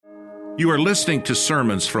You are listening to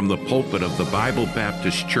sermons from the pulpit of the Bible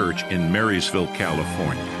Baptist Church in Marysville,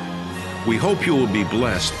 California. We hope you will be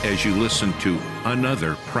blessed as you listen to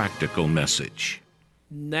another practical message.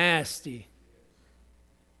 Nasty.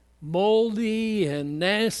 Moldy and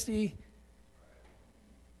nasty.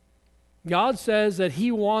 God says that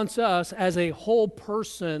He wants us as a whole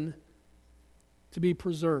person to be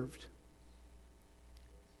preserved.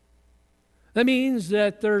 That means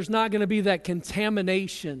that there's not going to be that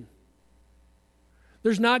contamination.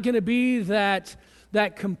 There's not going to be that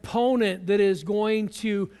component that is going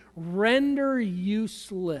to render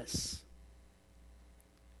useless.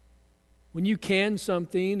 When you can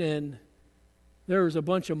something and there's a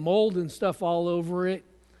bunch of mold and stuff all over it,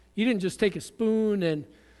 you didn't just take a spoon and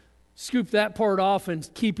scoop that part off and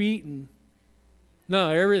keep eating.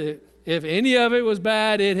 No, if any of it was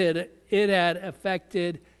bad, it had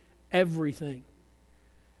affected everything.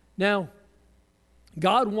 Now,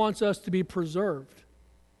 God wants us to be preserved.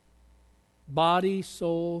 Body,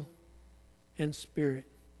 soul, and spirit.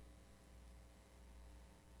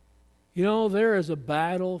 You know, there is a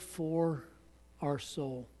battle for our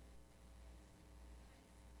soul.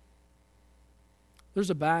 There's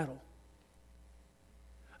a battle.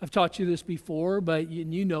 I've taught you this before, but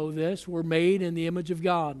you know this. We're made in the image of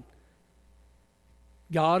God.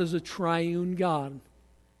 God is a triune God.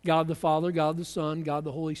 God the Father, God the Son, God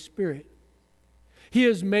the Holy Spirit. He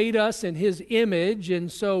has made us in His image, and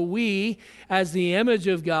so we, as the image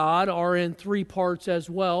of God, are in three parts as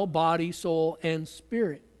well: body, soul, and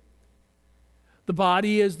spirit. The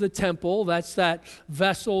body is the temple. That's that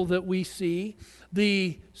vessel that we see.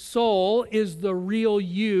 The soul is the real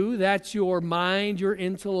you. That's your mind, your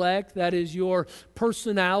intellect. That is your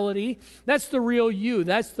personality. That's the real you.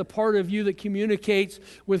 That's the part of you that communicates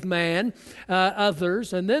with man,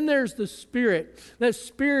 others. And then there's the spirit. That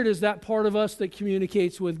spirit is that part of us that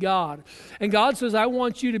communicates with God. And God says, I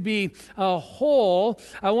want you to be whole.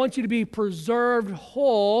 I want you to be preserved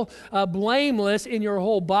whole, blameless in your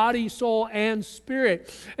whole body, soul, and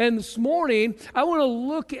spirit. And this morning, I want to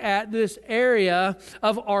look at this area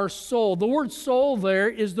of our soul. The word soul there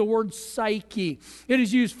is the word psyche. It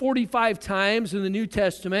is used 45 times in the New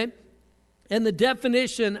Testament. And the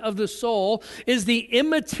definition of the soul is the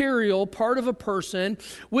immaterial part of a person,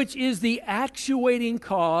 which is the actuating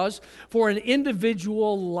cause for an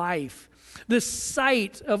individual life. The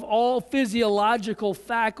site of all physiological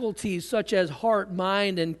faculties such as heart,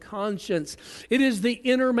 mind, and conscience. It is the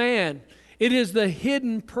inner man. It is the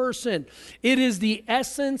hidden person. It is the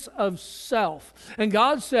essence of self. And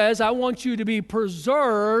God says, I want you to be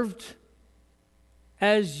preserved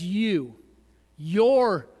as you,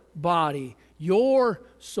 your body, your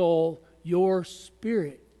soul, your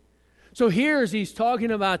spirit. So here as He's talking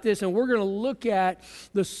about this, and we're going to look at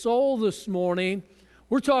the soul this morning,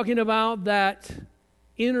 we're talking about that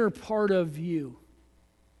inner part of you.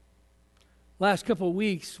 Last couple of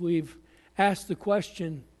weeks, we've asked the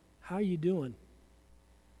question, how are you doing?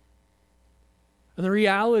 And the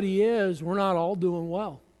reality is, we're not all doing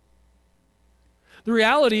well. The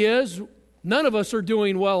reality is, none of us are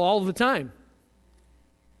doing well all the time.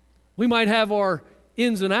 We might have our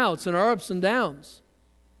ins and outs and our ups and downs.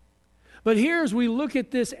 But here, as we look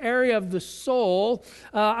at this area of the soul,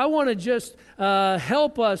 I want to just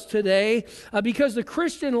help us today because the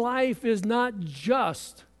Christian life is not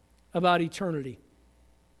just about eternity.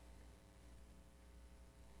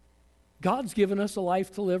 God's given us a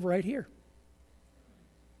life to live right here.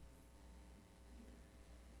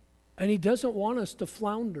 And He doesn't want us to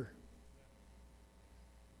flounder.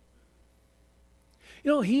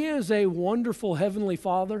 You know, He is a wonderful Heavenly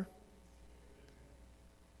Father.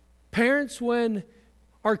 Parents, when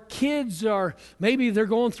our kids maybe they're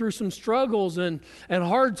going through some struggles and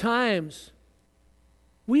hard times,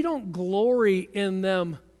 we don't glory in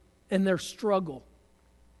them and their struggle.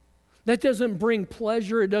 That doesn't bring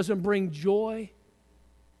pleasure. It doesn't bring joy.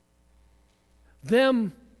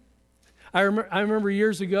 I remember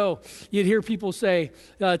years ago, you'd hear people say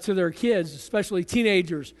to their kids, especially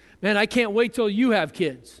teenagers, man, I can't wait till you have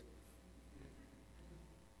kids.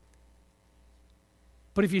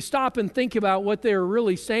 But if you stop and think about what they were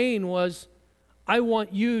really saying was, I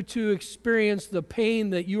want you to experience the pain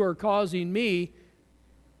that you are causing me.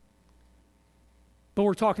 But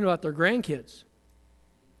we're talking about their grandkids.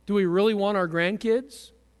 Do we really want our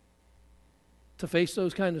grandkids to face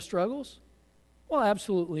those kind of struggles? Well,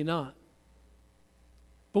 absolutely not.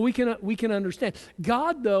 But we can understand.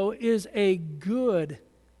 God, though, is a good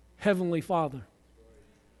Heavenly Father.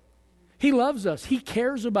 He loves us. He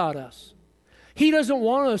cares about us. He doesn't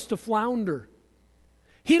want us to flounder.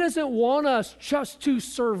 He doesn't want us just to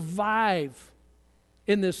survive.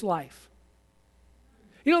 in this life.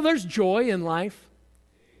 You know, there's joy in life.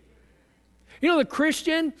 You know, the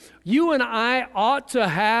Christian, you and I ought to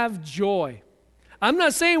have joy. I'm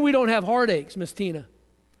not saying we don't have heartaches, Miss Tina.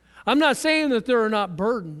 I'm not saying that there are not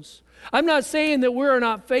burdens. I'm not saying that we're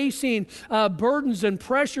not facing burdens and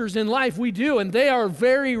pressures in life. We do, and they are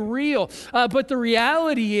very real. But the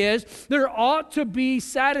reality is there ought to be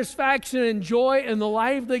satisfaction and joy in the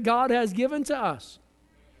life that God has given to us.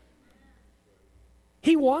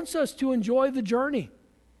 He wants us to enjoy the journey.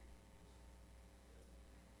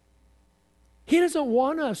 He doesn't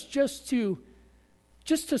want us just to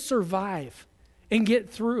survive and get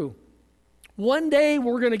through. One day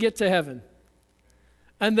we're going to get to heaven.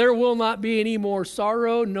 And there will not be any more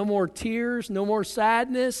sorrow, no more tears, no more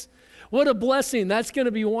sadness. What a blessing. That's going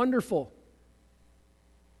to be wonderful.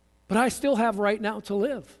 But I still have right now to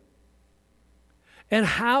live. And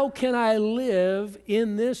how can I live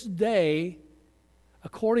in this day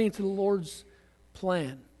according to the Lord's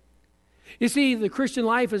plan? You see, the Christian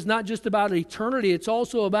life is not just about eternity. It's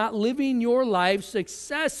also about living your life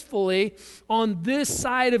successfully on this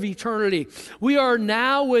side of eternity. We are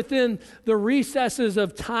now within the recesses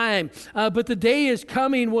of time, but the day is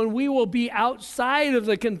coming when we will be outside of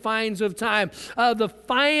the confines of time. The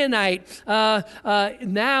finite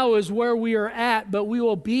now is where we are at, but we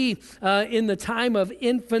will be in the time of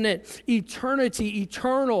infinite, eternity,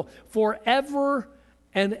 eternal, forever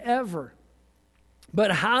and ever.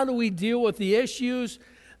 But how do we deal with the issues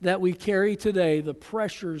that we carry today, the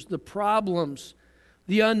pressures, the problems,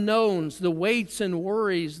 the unknowns, the weights and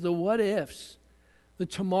worries, the what-ifs, the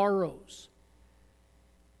tomorrows?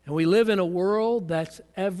 And we live in a world that's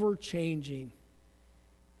ever-changing.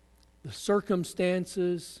 The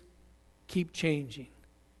circumstances keep changing.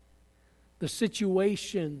 The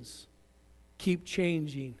situations keep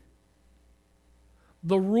changing.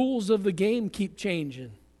 The rules of the game keep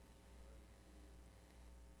changing.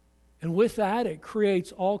 And with that, it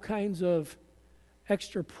creates all kinds of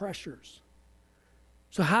extra pressures.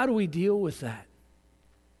 So how do we deal with that?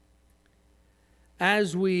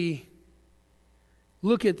 As we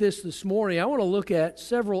look at this morning, I want to look at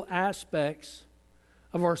several aspects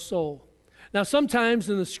of our soul. Now, sometimes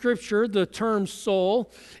in the Scripture, the term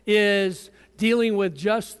soul is dealing with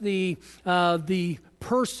just the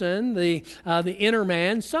person, the inner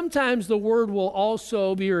man. Sometimes the word will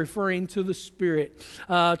also be referring to the spirit,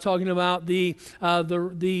 talking about the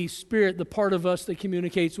spirit, the part of us that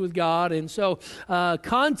communicates with God. And so,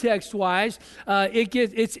 context-wise,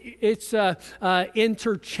 it's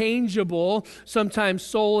interchangeable. Sometimes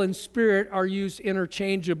soul and spirit are used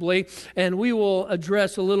interchangeably, and we will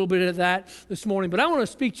address a little bit of that this morning. But I want to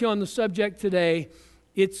speak to you on the subject today.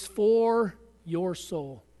 It's for your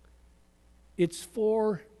soul. It's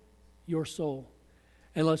for your soul.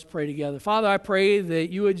 And let's pray together. Father, I pray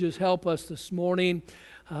that you would just help us this morning.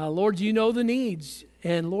 Lord, you know the needs.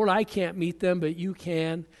 And Lord, I can't meet them, but you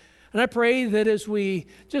can. And I pray that as we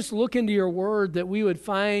just look into your word, that we would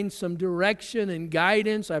find some direction and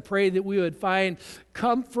guidance. I pray that we would find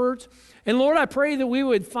comfort. And Lord, I pray that we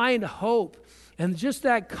would find hope and just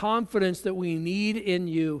that confidence that we need in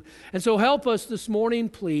you. And so help us this morning,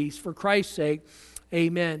 please, for Christ's sake.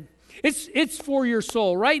 Amen. It's for your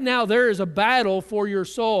soul. Right now, there is a battle for your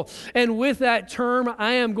soul. And with that term,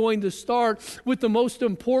 I am going to start with the most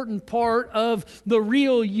important part of the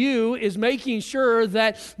real you, is making sure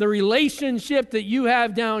that the relationship that you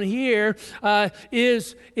have down here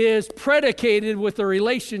is predicated with the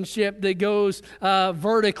relationship that goes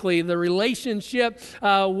vertically, the relationship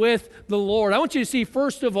with the Lord. I want you to see,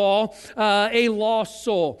 first of all, a lost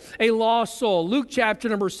soul. A lost soul. Luke chapter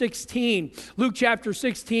number 16. Luke chapter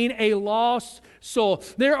 16, a lost soul.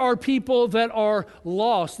 There are people that are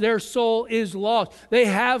lost. Their soul is lost. They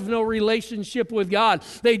have no relationship with God.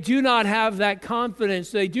 They do not have that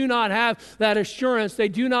confidence. They do not have that assurance. They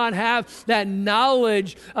do not have that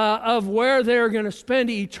knowledge of where they're going to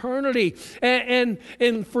spend eternity. And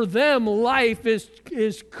for them, life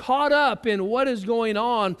is caught up in what is going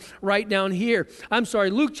on right down here. I'm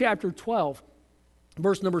sorry, Luke chapter 12.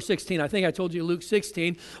 Verse number 16. I think I told you Luke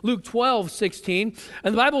 16. Luke 12, 16.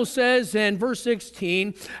 And the Bible says in verse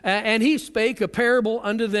 16, and he spake a parable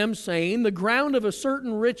unto them, saying, the ground of a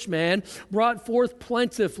certain rich man brought forth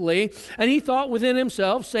plentifully. And he thought within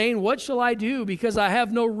himself, saying, what shall I do? Because I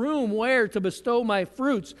have no room where to bestow my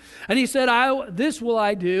fruits. And he said, this will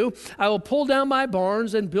I do. I will pull down my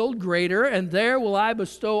barns and build greater, and there will I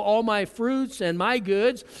bestow all my fruits and my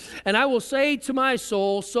goods. And I will say to my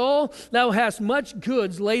soul, soul, thou hast much good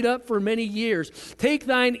goods laid up for many years. Take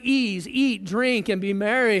thine ease, eat, drink, and be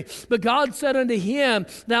merry. But God said unto him,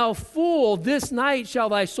 Thou fool, this night shall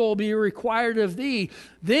thy soul be required of thee.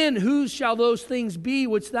 Then whose shall those things be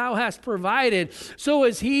which thou hast provided? So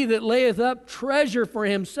is he that layeth up treasure for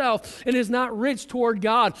himself and is not rich toward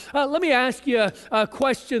God. Let me ask you a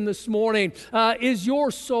question this morning. Is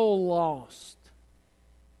your soul lost?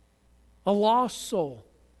 A lost soul.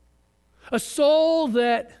 A soul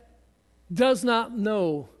that does not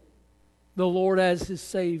know the Lord as his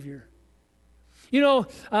Savior. You know,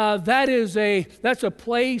 that's a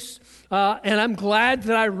place, and I'm glad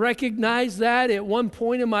that I recognized that at one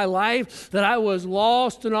point in my life, that I was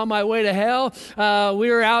lost and on my way to hell.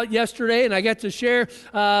 We were out yesterday, and I got to share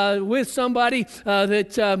with somebody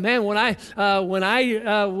that, man, when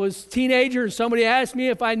I was a teenager and somebody asked me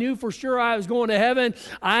if I knew for sure I was going to heaven,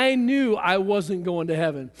 I knew I wasn't going to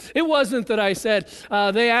heaven. It wasn't that I said,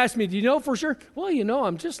 they asked me, do you know for sure? Well, you know,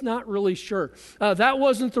 I'm just not really sure. That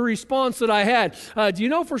wasn't the response that I had. Do you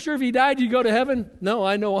know for sure if you died, you go to heaven? No,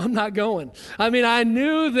 I know I'm not going. I mean, I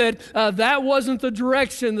knew that that wasn't the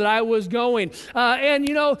direction that I was going. And,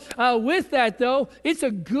 you know, with that, though, it's a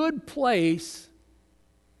good place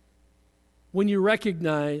when you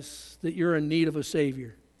recognize that you're in need of a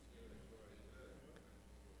Savior.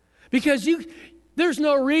 Because there's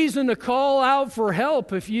no reason to call out for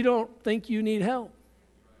help if you don't think you need help.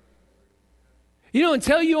 You know,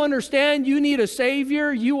 until you understand you need a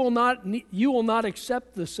Savior, you will not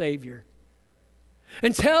accept the Savior.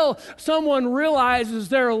 Until someone realizes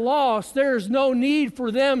they're lost, there's no need for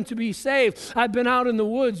them to be saved. I've been out in the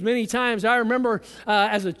woods many times. I remember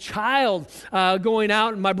as a child going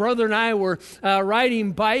out, and my brother and I were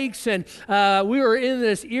riding bikes, and we were in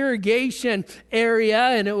this irrigation area,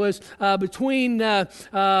 and it was between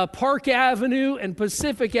Park Avenue and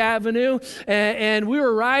Pacific Avenue, and we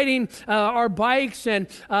were riding our bikes, and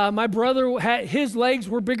my brother, his legs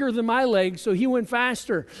were bigger than my legs, so he went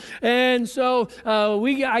faster. And so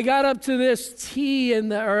I got up to this T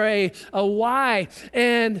or a Y,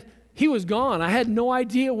 and he was gone. I had no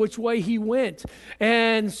idea which way he went.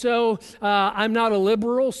 And so I'm not a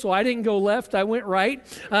liberal, so I didn't go left. I went right.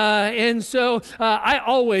 And so I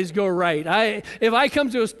always go right. If I come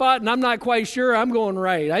to a spot and I'm not quite sure, I'm going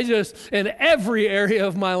right. In every area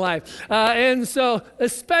of my life. And so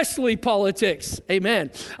especially politics. Amen.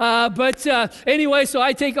 But anyway, so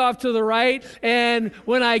I take off to the right. And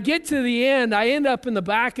when I get to the end, I end up in the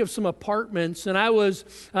back of some apartments. And I was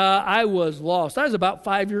lost. I was about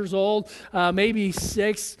 5 years old. Maybe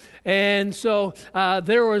 6, and so I'm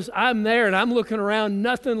there, and I'm looking around.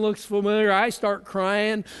 Nothing looks familiar. I start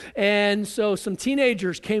crying, and so some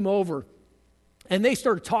teenagers came over, and they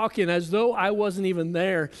started talking as though I wasn't even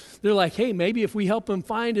there. They're like, hey, maybe if we help him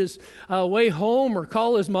find his way home or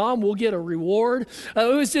call his mom, we'll get a reward.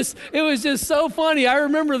 It was just so funny. I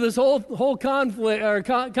remember this whole conflict or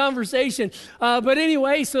conversation. But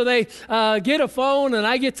anyway, so they get a phone, and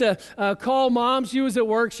I get to call mom. She was at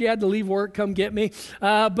work. She had to leave work, come get me.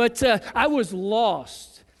 But I was lost.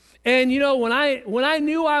 And, you know, when I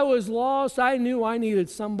knew I was lost, I knew I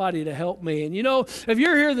needed somebody to help me. And, you know, if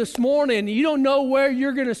you're here this morning and you don't know where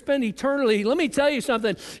you're going to spend eternity, let me tell you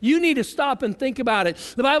something. You need to stop and think about it.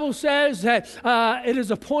 The Bible says that it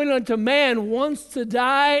is appointed unto man once to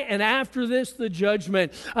die, and after this, the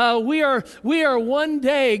judgment. We are one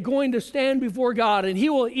day going to stand before God, and he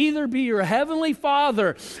will either be your heavenly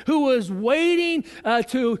Father who is waiting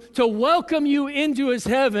to welcome you into his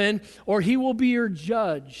heaven, or he will be your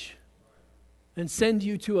judge and send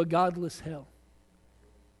you to a godless hell.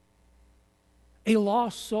 A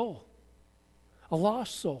lost soul. A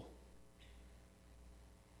lost soul.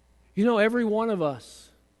 You know, every one of us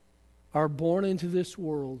are born into this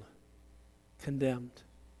world condemned.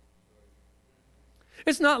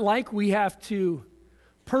 It's not like we have to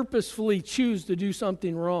purposefully choose to do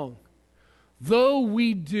something wrong. Though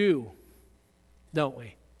we do, don't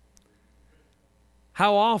we?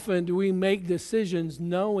 How often do we make decisions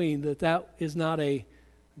knowing that that is not a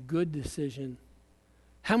good decision?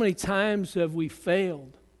 How many times have we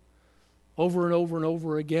failed over and over and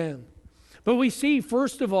over again? But we see,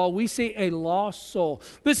 first of all, we see a lost soul.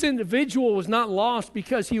 This individual was not lost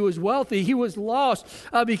because he was wealthy. He was lost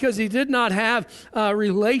because he did not have a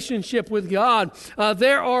relationship with God.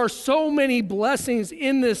 There are so many blessings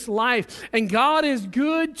in this life, and God is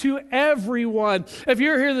good to everyone. If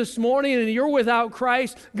you're here this morning and you're without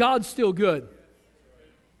Christ, God's still good.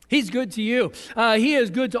 He's good to you. He is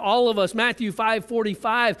good to all of us. Matthew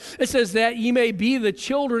 5:45, it says that ye may be the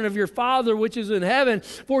children of your Father which is in heaven,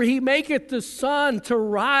 for he maketh the sun to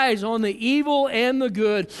rise on the evil and the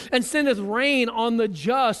good, and sendeth rain on the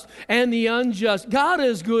just and the unjust. God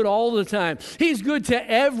is good all the time. He's good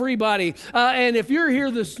to everybody. And if you're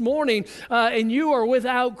here this morning and you are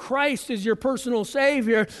without Christ as your personal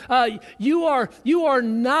Savior, you are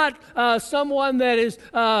not someone that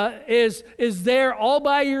is there all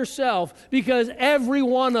by yourself, because every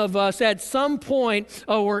one of us at some point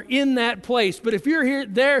were in that place. But if you're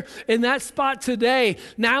there in that spot today,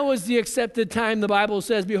 now is the accepted time. The Bible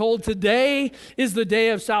says, behold, today is the day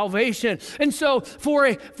of salvation. And so for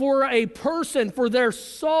a person, for their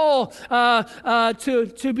soul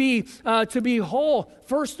to be whole,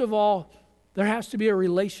 first of all, there has to be a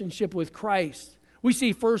relationship with Christ. We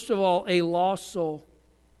see, first of all, a lost soul.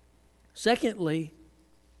 Secondly,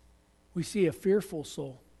 we see a fearful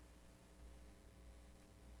soul.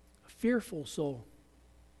 Fearful soul.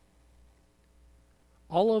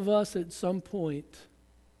 All of us at some point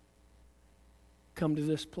come to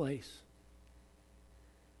this place.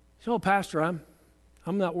 So, Pastor, I'm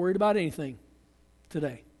not worried about anything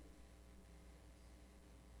today.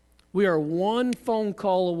 We are one phone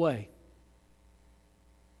call away.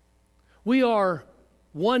 We are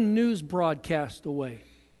one news broadcast away.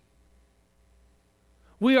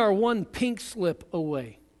 We are one pink slip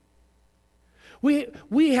away.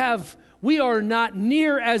 We are not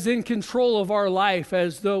near as in control of our life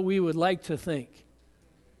as though we would like to think.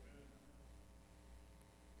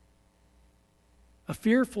 A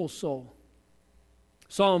fearful soul.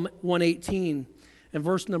 Psalm 118 and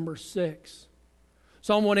verse number 6.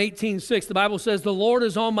 Psalm 118:6, the Bible says, the Lord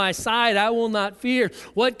is on my side, I will not fear.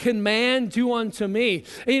 What can man do unto me?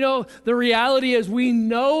 And you know, the reality is we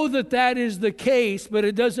know that is the case, but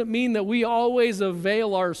it doesn't mean that we always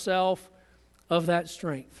avail ourselves of that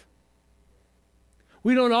strength.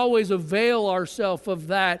 We don't always avail ourselves of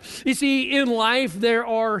that. You see, in life there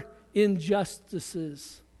are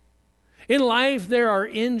injustices. In life, there are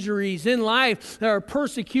injuries. In life, there are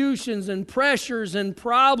persecutions and pressures and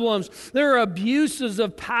problems. There are abuses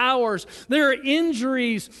of powers. There are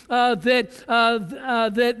injuries that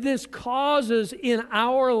this causes in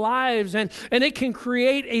our lives. And it can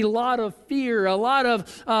create a lot of fear, a lot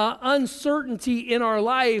of uncertainty in our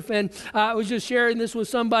life. And I was just sharing this with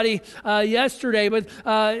somebody yesterday, but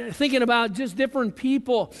thinking about just different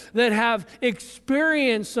people that have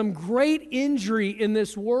experienced some great injury in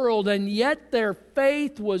this world, and yet their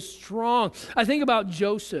faith was strong. I think about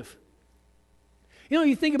Joseph. You know,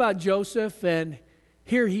 you think about Joseph, and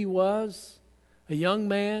here he was, a young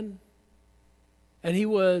man, and he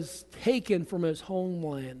was taken from his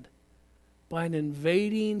homeland by an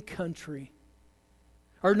invading country.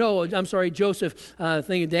 Or no, I'm sorry, Joseph,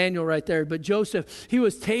 thinking Daniel right there, but Joseph, he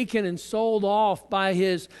was taken and sold off by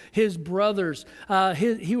his brothers.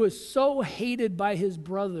 He was so hated by his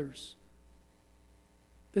brothers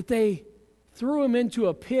that they threw him into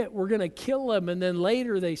a pit, were going to kill him, and then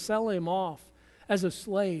later they sell him off as a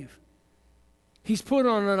slave. He's put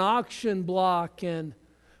on an auction block and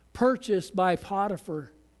purchased by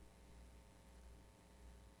Potiphar.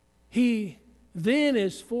 He then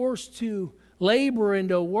is forced to labor and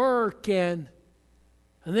to work, and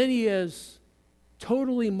then he is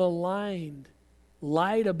totally maligned,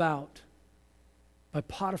 lied about by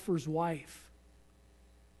Potiphar's wife.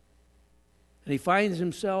 And he finds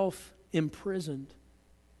himself imprisoned.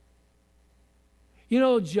 You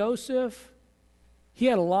know, Joseph, he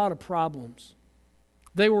had a lot of problems.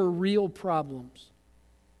 They were real problems.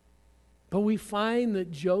 But we find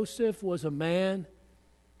that Joseph was a man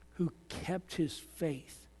who kept his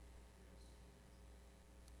faith.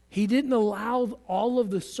 He didn't allow all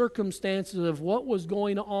of the circumstances of what was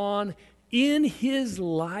going on in his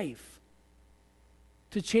life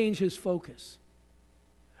to change his focus.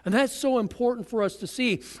 And that's so important for us to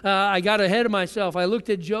see. I got ahead of myself. I looked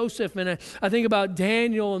at Joseph, and I think about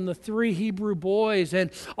Daniel and the 3 Hebrew boys and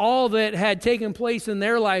all that had taken place in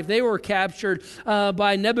their life. They were captured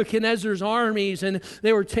by Nebuchadnezzar's armies, and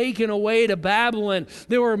they were taken away to Babylon.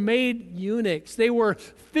 They were made eunuchs. They were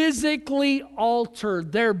physically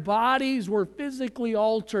altered. Their bodies were physically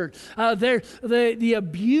altered. The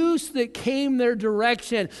abuse that came their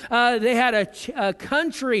direction. They had a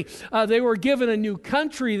country. They were given a new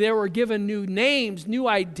country country, they were given new names, new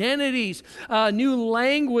identities, new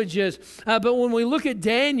languages. But when we look at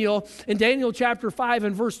Daniel, in Daniel chapter 5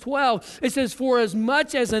 and verse 12, it says, "For as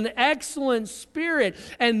much as an excellent spirit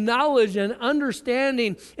and knowledge and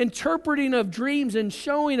understanding, interpreting of dreams and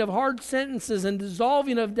showing of hard sentences and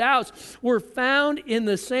dissolving of doubts were found in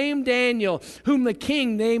the same Daniel, whom the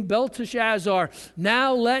king named Belteshazzar.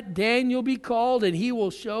 Now let Daniel be called, and he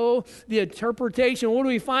will show the interpretation." What do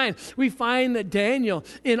we find? We find that Daniel,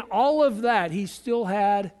 in all of that, he still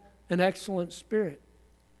had an excellent spirit.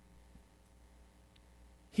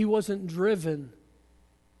 He wasn't driven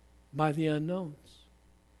by the unknowns,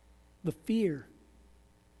 the fear.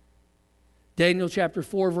 Daniel chapter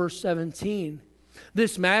 4, verse 17.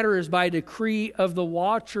 "This matter is by decree of the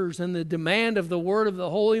watchers and the demand of the word of the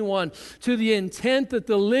Holy One, to the intent that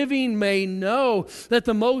the living may know that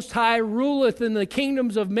the Most High ruleth in the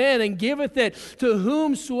kingdoms of men, and giveth it to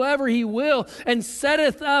whomsoever he will, and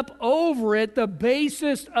setteth up over it the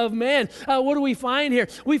basest of men." What do we find here?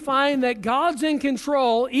 We find that God's in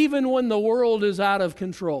control even when the world is out of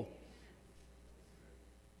control.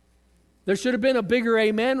 There should have been a bigger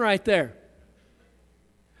amen right there.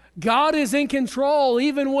 God is in control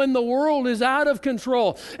even when the world is out of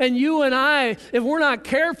control. And you and I, if we're not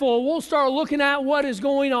careful, we'll start looking at what is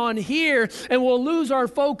going on here, and we'll lose our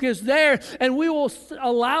focus there, and we will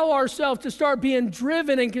allow ourselves to start being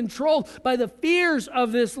driven and controlled by the fears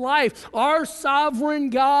of this life. Our sovereign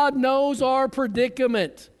God knows our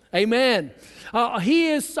predicament. Amen. He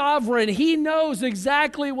is sovereign. He knows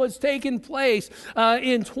exactly what's taking place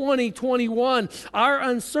in 2021. Our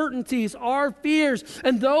uncertainties, our fears,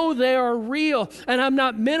 and though they are real, and I'm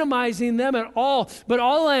not minimizing them at all, but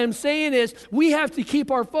all I am saying is we have to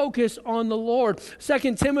keep our focus on the Lord.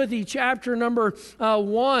 2 Timothy chapter number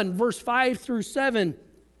 1, verse 5 through 7.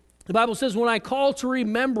 The Bible says, "When I call to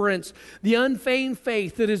remembrance the unfeigned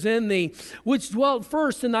faith that is in thee, which dwelt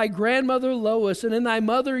first in thy grandmother Lois and in thy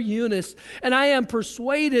mother Eunice, and I am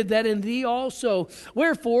persuaded that in thee also.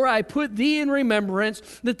 Wherefore I put thee in remembrance,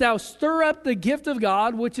 that thou stir up the gift of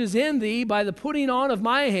God which is in thee by the putting on of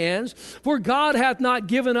my hands. For God hath not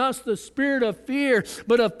given us the spirit of fear,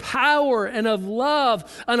 but of power and of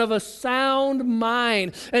love and of a sound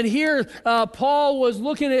mind." And here Paul was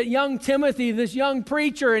looking at young Timothy, this young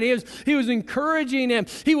preacher, and he was encouraging him.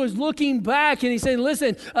 He was looking back and he said,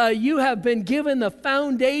 "Listen, you have been given the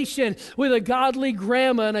foundation with a godly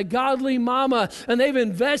grandma and a godly mama, and they've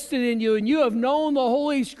invested in you, and you have known the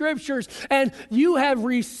Holy Scriptures, and you have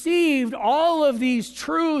received all of these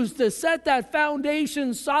truths to set that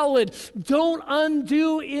foundation solid. Don't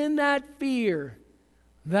undo in that fear,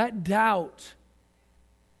 that doubt,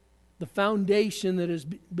 the foundation that has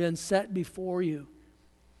been set before you."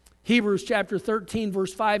 Hebrews chapter 13,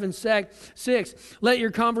 verse 5 and 6. "Let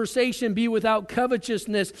your conversation be without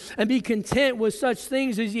covetousness, and be content with such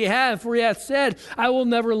things as ye have. For he hath said, I will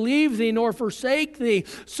never leave thee nor forsake thee,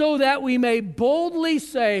 so that we may boldly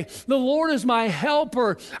say, the Lord is my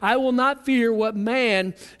helper. I will not fear what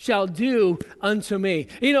man shall do unto me."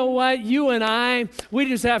 You know what? You and I, we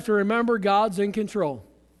just have to remember God's in control.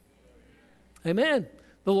 Amen.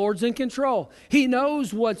 The Lord's in control. He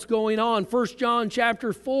knows what's going on. 1 John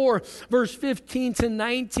chapter 4, verse 15 to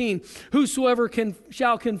 19. "Whosoever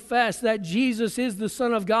shall confess that Jesus is the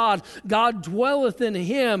Son of God, God dwelleth in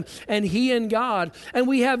him, and he in God. And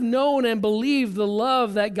we have known and believed the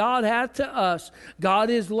love that God hath to us.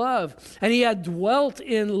 God is love, and he hath dwelt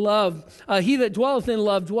in love. He that dwelleth in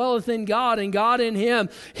love dwelleth in God, and God in him.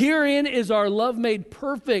 Herein is our love made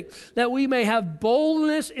perfect, that we may have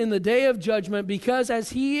boldness in the day of judgment, because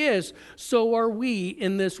as he is, so are we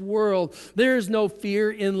in this world. There is no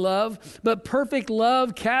fear in love, but perfect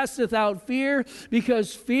love casteth out fear,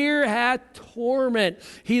 because fear hath torment.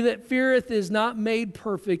 He that feareth is not made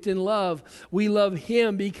perfect in love. We love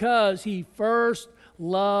him because he first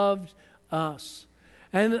loved us."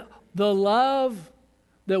 And the love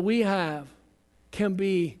that we have can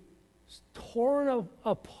be torn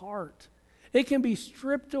apart. It can be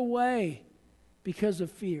stripped away because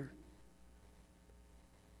of fear.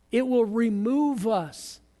 It will remove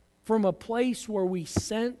us from a place where we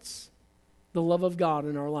sense the love of God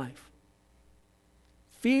in our life.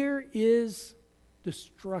 Fear is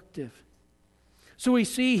destructive. So we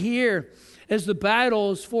see here, as the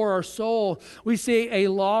battle is for our soul, we see a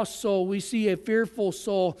lost soul, we see a fearful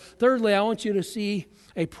soul. Thirdly, I want you to see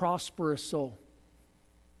a prosperous soul.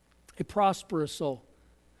 A prosperous soul.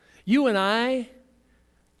 You and I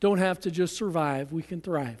don't have to just survive, we can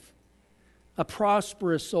thrive. A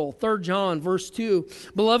prosperous soul. 3 John verse 2.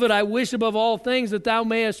 "Beloved, I wish above all things that thou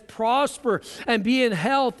mayest prosper and be in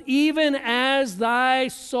health, even as thy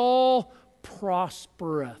soul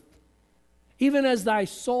prospereth. Even as thy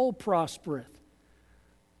soul prospereth.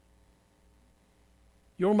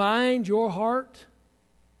 Your mind, your heart,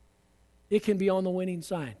 it can be on the winning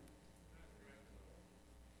side.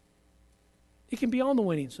 It can be on the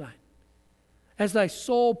winning side. As thy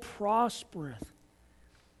soul prospereth.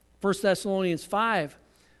 1 Thessalonians 5,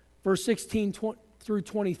 verse 16 through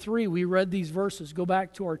 23, we read these verses. Go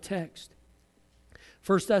back to our text.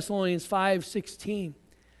 1 Thessalonians 5, 16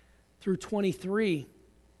 through 23.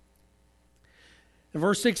 In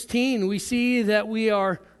verse 16, we see that we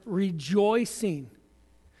are rejoicing.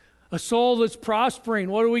 A soul that's prospering.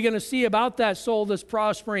 What are we going to see about that soul that's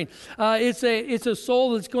prospering? It's a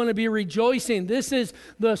soul that's going to be rejoicing. This is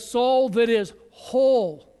the soul that is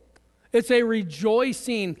whole. It's a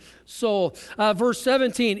rejoicing soul. Verse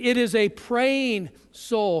 17, it is a praying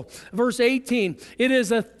soul. Verse 18, it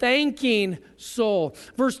is a thanking soul.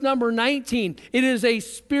 Verse number 19, it is a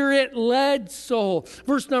spirit-led soul.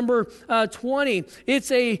 Verse number 20,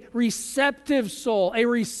 it's a receptive soul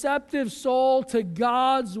to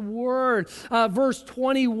God's word. Verse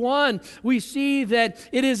 21, we see that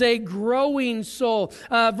it is a growing soul.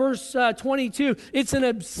 Verse 22, it's an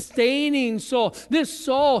abstaining soul. This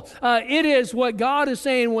soul, it is what God is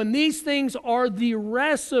saying. When these things are the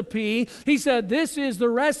recipe, He said, this is the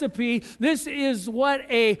recipe. This is what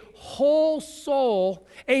a whole soul,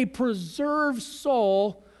 a preserved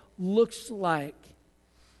soul, looks like.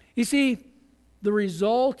 You see, the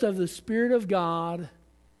result of the Spirit of God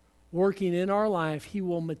working in our life, He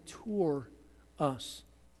will mature us.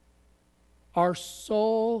 Our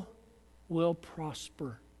soul will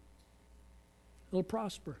prosper. It'll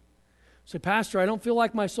prosper. Say, Pastor, I don't feel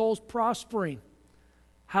like my soul's prospering.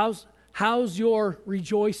 How's your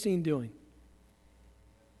rejoicing doing?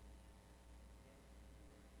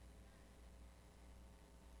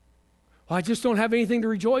 Well, I just don't have anything to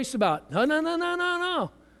rejoice about.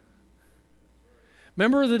 No.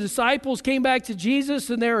 Remember, the disciples came back to Jesus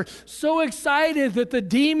and they were so excited that the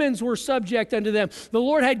demons were subject unto them. The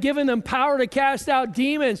Lord had given them power to cast out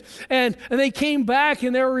demons, and they came back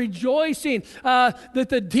and they were rejoicing that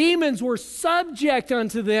the demons were subject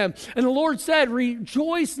unto them. And the Lord said,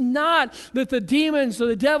 rejoice not that the demons or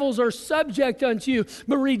the devils are subject unto you,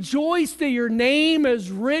 but rejoice that your name is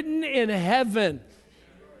written in heaven.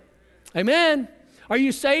 Amen. Are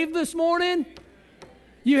you saved this morning?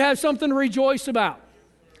 You have something to rejoice about.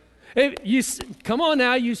 Come on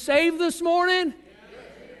now, you saved this morning?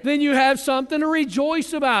 Then you have something to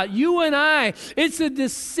rejoice about. You and I, it's a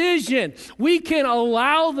decision. We can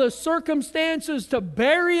allow the circumstances to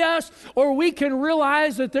bury us, or we can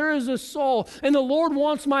realize that there is a soul, and the Lord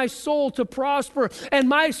wants my soul to prosper. And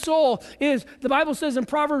my soul is, the Bible says in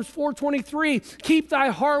Proverbs 4:23, keep thy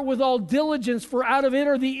heart with all diligence, for out of it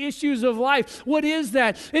are the issues of life. What is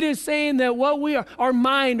that? It is saying that what we are, our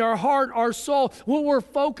mind, our heart, our soul, what we're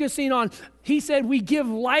focusing on, He said we give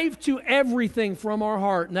life to everything from our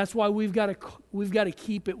heart, and that's why we've got to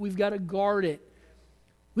keep it. We've got to guard it.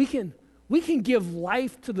 We can give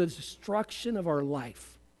life to the destruction of our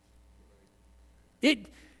life. It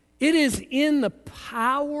is in the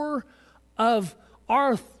power of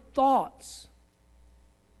our thoughts.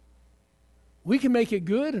 We can make it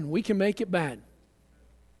good and we can make it bad.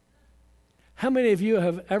 How many of you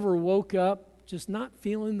have ever woke up just not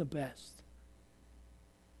feeling the best?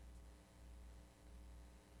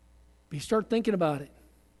 But you start thinking about it.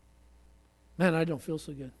 Man, I don't feel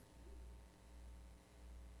so good.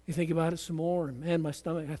 You think about it some more, and man, my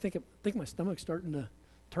stomach, I think my stomach's starting to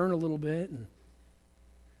turn a little bit.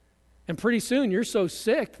 And pretty soon you're so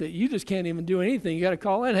sick that you just can't even do anything. You got to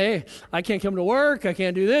call in, hey, I can't come to work, I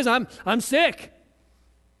can't do this, I'm sick.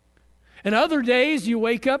 And other days you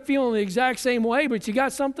wake up feeling the exact same way, but you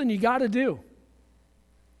got something you got to do.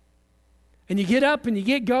 And you get up and you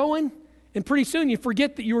get going, and pretty soon you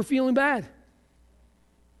forget that you were feeling bad.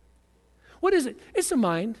 What is it? It's the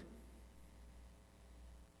mind.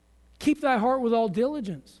 Keep thy heart with all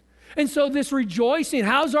diligence. And so this rejoicing,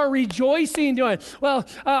 how's our rejoicing doing? Well,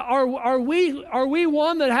 are we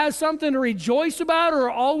one that has something to rejoice about, or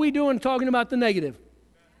are all we doing talking about the negative?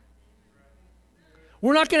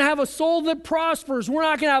 We're not going to have a soul that prospers. We're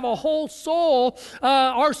not going to have a whole soul.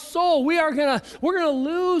 Our soul, we're going to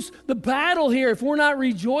lose the battle here if we're not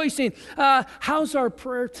rejoicing. How's our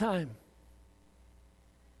prayer time?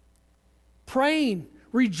 Praying,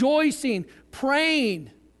 rejoicing, praying.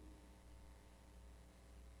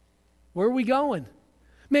 Where are we going?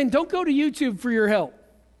 Man, don't go to YouTube for your help.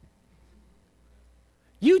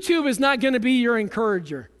 YouTube is not going to be your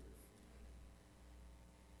encourager.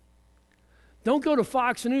 Don't go to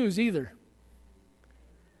Fox News either.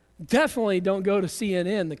 Definitely don't go to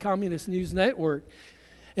CNN, the Communist News Network.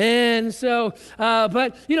 And so,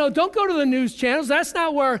 but, don't go to the news channels. That's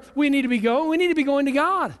not where we need to be going. We need to be going to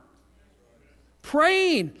God.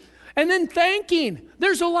 Praying. And then thanking.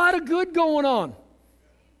 There's a lot of good going on.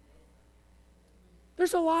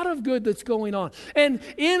 There's a lot of good that's going on. And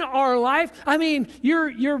in our life,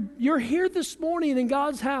 you're here this morning in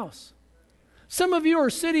God's house. Some of you are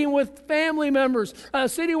sitting with family members,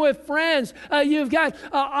 sitting with friends. You've got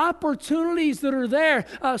opportunities that are there.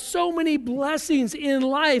 So many blessings in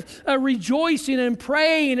life, rejoicing and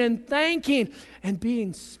praying and thanking and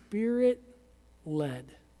being Spirit-led.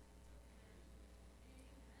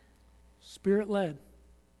 Spirit-led.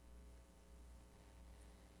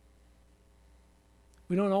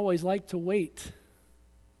 We don't always like to wait,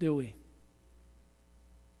 do we?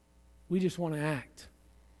 We just want to act.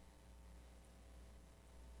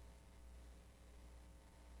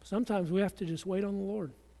 Sometimes we have to just wait on the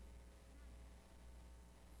Lord.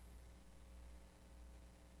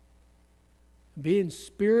 Being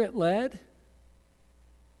Spirit-led,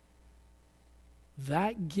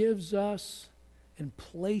 that gives us and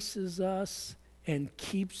places us and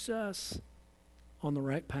keeps us on the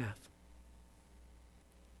right path.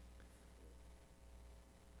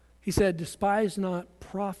 He said, despise not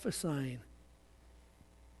prophesying.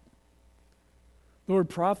 The word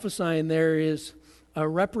prophesying there is a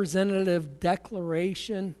representative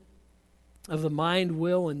declaration of the mind,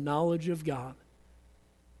 will, and knowledge of God.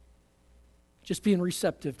 Just being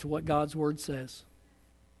receptive to what God's Word says.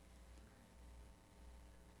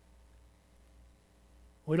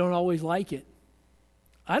 We don't always like it.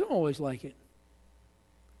 I don't always like it.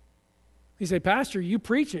 You say, Pastor, you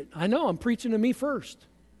preach it. I know, I'm preaching to me first.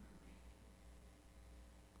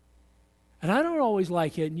 And I don't always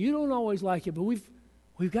like it, and you don't always like it, but we've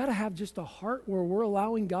got to have just a heart where we're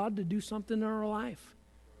allowing God to do something in our life.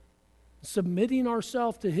 Submitting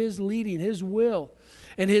ourselves to His leading, His will.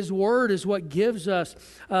 And His Word is what gives us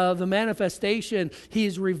the manifestation.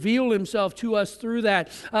 He's revealed Himself to us through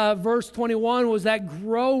that. Verse 21 was that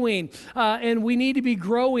growing. And we need to be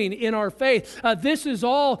growing in our faith. These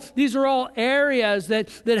are all areas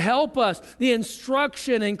that help us. The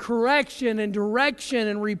instruction and correction and direction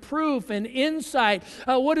and reproof and insight.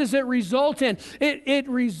 What does it result in? It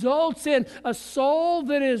results in a soul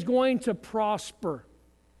that is going to prosper.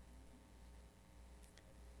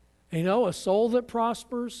 A soul that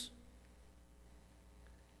prospers,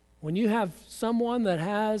 when you have someone that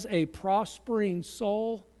has a prospering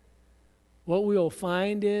soul, what we will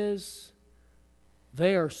find is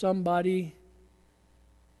they are somebody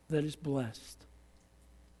that is blessed.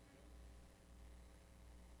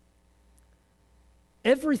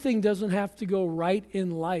 Everything doesn't have to go right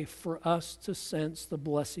in life for us to sense the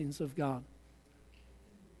blessings of God.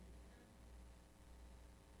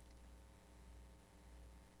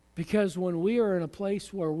 Because when we are in a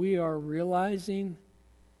place where we are realizing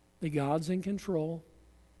that God's in control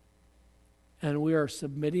and we are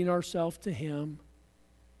submitting ourselves to Him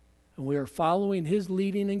and we are following His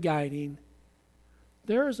leading and guiding,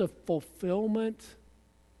 there is a fulfillment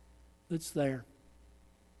that's there.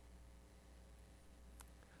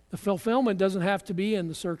 The fulfillment doesn't have to be in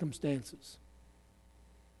the circumstances.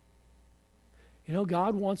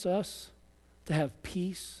 God wants us to have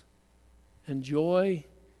peace and joy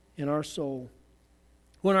in our soul.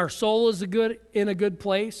 When our soul is in a good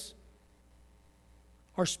place,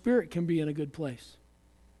 our spirit can be in a good place.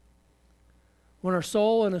 When our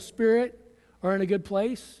soul and a spirit are in a good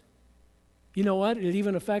place, you know what? It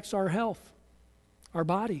even affects our health, our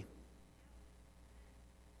body.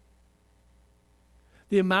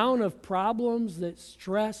 The amount of problems that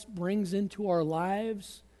stress brings into our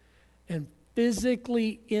lives and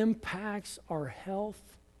physically impacts our health.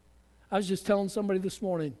 I was just telling somebody this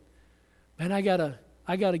morning, man, I gotta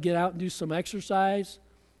get out and do some exercise.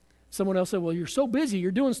 Someone else said, well, you're so busy.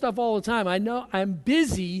 You're doing stuff all the time. I know I'm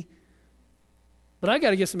busy, but I got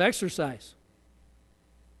to get some exercise.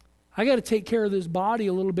 I got to take care of this body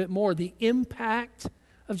a little bit more. The impact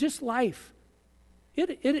of just life,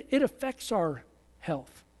 it affects our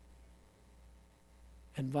health.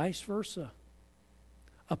 And vice versa.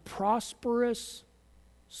 A prosperous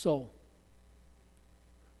soul.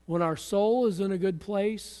 When our soul is in a good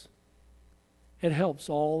place, it helps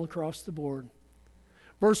all across the board.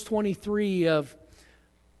 Verse 23 of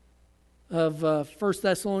 1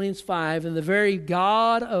 Thessalonians 5, and the very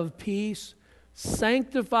God of peace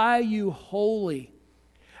sanctify you wholly.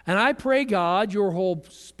 And I pray, God, your whole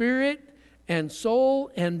spirit and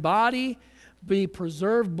soul and body be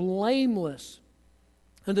preserved blameless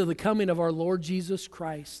unto the coming of our Lord Jesus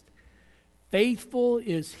Christ. Faithful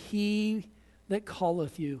is He that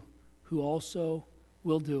calleth you. who also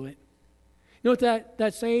will do it. You know what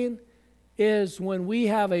that saying is? When we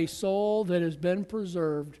have a soul that has been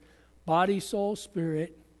preserved, body, soul,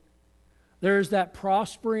 spirit, there's that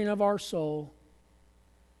prospering of our soul.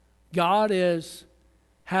 God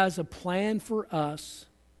has a plan for us,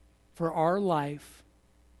 for our life,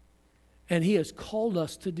 and He has called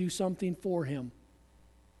us to do something for Him.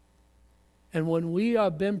 And when we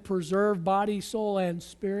have been preserved, body, soul, and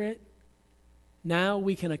spirit, now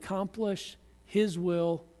we can accomplish His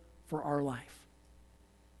will for our life.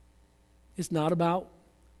 It's not about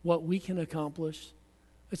what we can accomplish.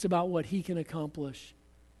 It's about what He can accomplish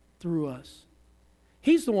through us.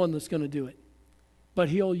 He's the one that's going to do it. But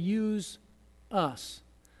He'll use us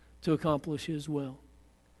to accomplish His will.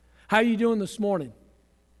 How are you doing this morning?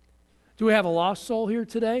 Do we have a lost soul here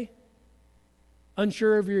today?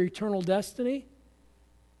 Unsure of your eternal destiny?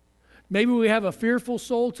 Maybe we have a fearful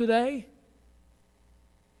soul today.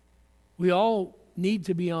 We all need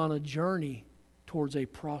to be on a journey towards a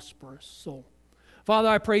prosperous soul. Father,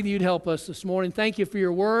 I pray that You'd help us this morning. Thank You for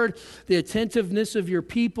Your word, the attentiveness of Your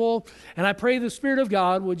people. And I pray the Spirit of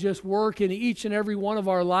God would just work in each and every one of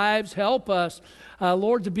our lives. Help us,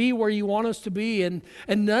 Lord, to be where You want us to be. And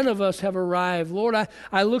none of us have arrived. Lord,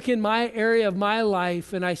 I look in my area of my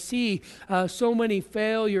life and I see so many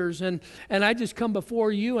failures. And I just come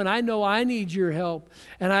before You and I know I need Your help.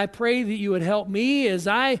 And I pray that You would help me as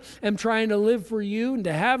I am trying to live for You and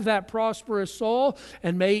to have that prosperous soul.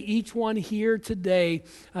 And may each one here today,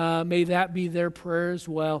 may that be their prayer as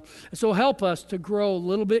well. So help us to grow a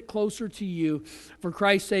little bit closer to You. For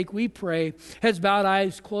Christ's sake, we pray. Heads bowed,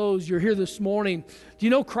 eyes closed. You're here this morning. Do you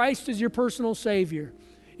know Christ is your personal Savior?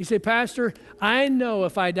 You say, Pastor, I know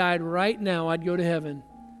if I died right now, I'd go to heaven.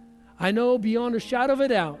 I know beyond a shadow of a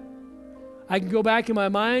doubt. I can go back in my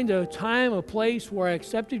mind to a time, a place where I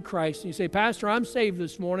accepted Christ. And you say, Pastor, I'm saved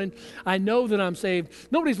this morning. I know that I'm saved.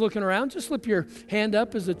 Nobody's looking around. Just slip your hand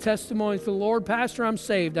up as a testimony to the Lord. Pastor, I'm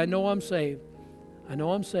saved. I know I'm saved. I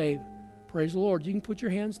know I'm saved. Praise the Lord. You can put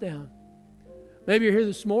your hands down. Maybe you're here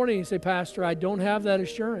this morning and you say, Pastor, I don't have that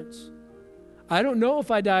assurance. I don't know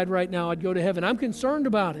if I died right now, I'd go to heaven. I'm concerned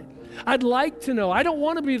about it. I'd like to know. I don't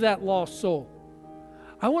want to be that lost soul.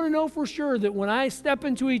 I want to know for sure that when I step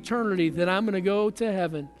into eternity that I'm going to go to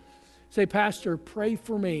heaven. Say, Pastor, pray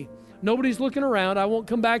for me. Nobody's looking around. I won't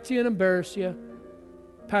come back to you and embarrass you.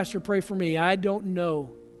 Pastor, pray for me. I don't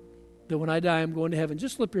know that when I die I'm going to heaven.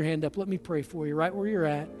 Just slip your hand up. Let me pray for you right where you're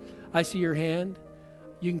at. I see your hand.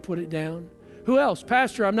 You can put it down. Who else?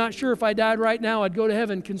 Pastor, I'm not sure if I died right now I'd go to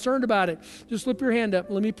heaven. Concerned about it. Just slip your hand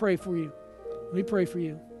up. Let me pray for you. Let me pray for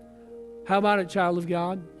you. How about it, child of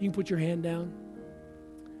God? You can put your hand down.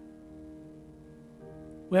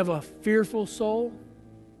 We have a fearful soul.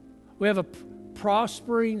 We have a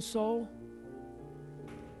prospering soul.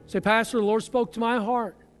 Say, Pastor, the Lord spoke to my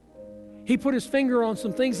heart. He put His finger on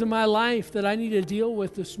some things in my life that I need to deal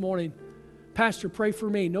with this morning. Pastor, pray for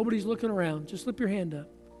me. Nobody's looking around. Just slip your hand up.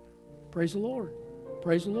 Praise the Lord.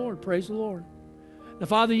 Praise the Lord. Praise the Lord. Now,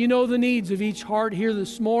 Father, You know the needs of each heart here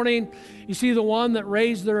this morning. You see the one that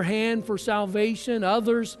raised their hand for salvation,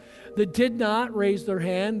 others that did not raise their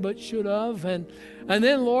hand but should have. And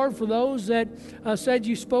then, Lord, for those that said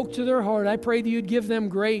You spoke to their heart, I pray that You'd give them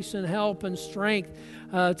grace and help and strength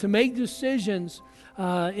to make decisions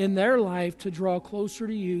in their life to draw closer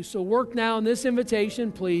to You. So work now in this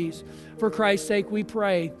invitation, please. For Christ's sake, we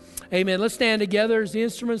pray. Amen. Let's stand together as the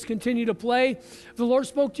instruments continue to play. If the Lord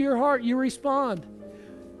spoke to your heart, you respond.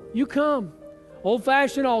 You come.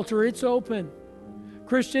 Old-fashioned altar, it's open.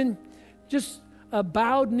 Christian, just a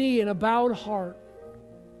bowed knee and a bowed heart.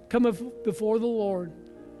 Come before the Lord.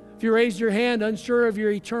 If you raised your hand unsure of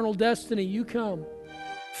your eternal destiny, you come.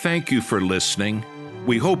 Thank you for listening.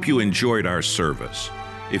 We hope you enjoyed our service.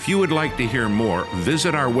 If you would like to hear more,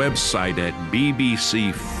 visit our website at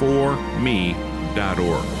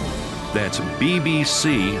bbc4me.org. That's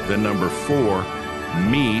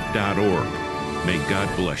bbc4me.org. May God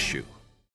bless you.